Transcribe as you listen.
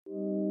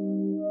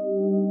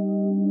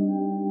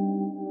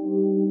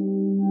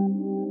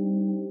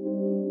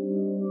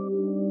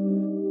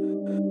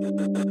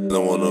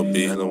don't wanna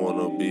be, I don't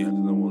wanna be, I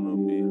don't wanna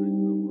be.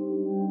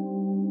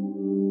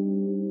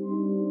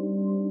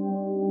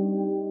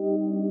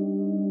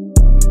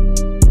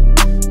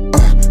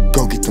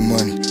 Go get the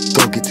money,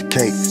 go get the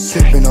cake.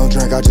 Sippin' on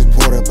drink, I just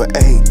poured up an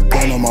 8.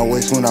 Gun on my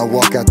waist when I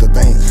walk out the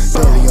bank.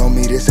 30 on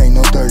me, this ain't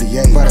no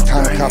 38. By the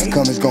time the cops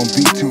come, it's gon'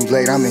 be too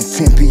late. I'm in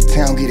Tempe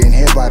Town, getting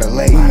hit by the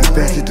lake. When the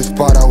best at the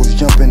spot, I was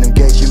jumping them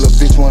gates. You little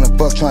bitch wanna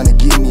fuck, tryna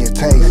give me a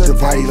taste. Your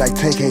body like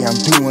take, hey, I'm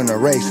doing a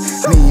race.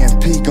 Me and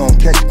P gon'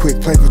 catch a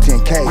quick play for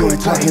 10K. You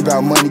ain't talking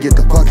about money, get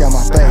the fuck out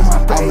my face.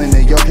 I'm in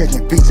New York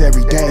catching beats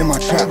every day. And my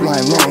trap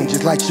line long,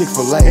 just like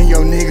Chick-fil-A. And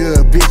your nigga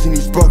a bitch and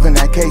he spoke on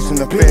that case. When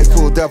the feds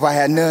pulled up, I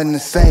had nothing to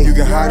say. You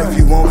can hide if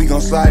you want, we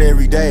gon' slide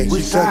every day.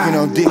 She sucking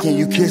on dick and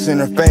you kissing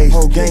her face.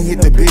 Whole gang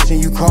hit the bitch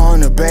and you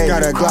calling her babe.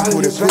 Got a Glock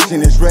with a switch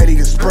and it's ready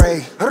to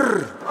spray.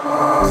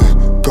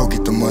 Go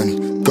get the money,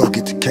 go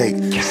get the cake.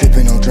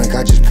 Sippin' on drink,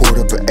 I just poured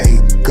up an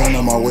 8. Gun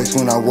on my waist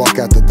when I walk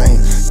out the bank.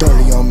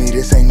 30 on me,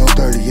 this ain't no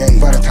 38.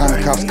 By the time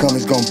the cops come,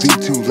 it's gon' be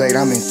too late.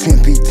 I'm in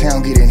Tempe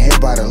Town, getting hit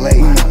by the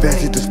lake. When the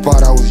best at the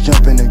spot, I was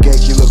jumping them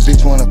gates. You little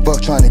bitch wanna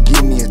fuck, tryna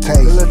give me a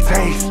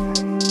taste.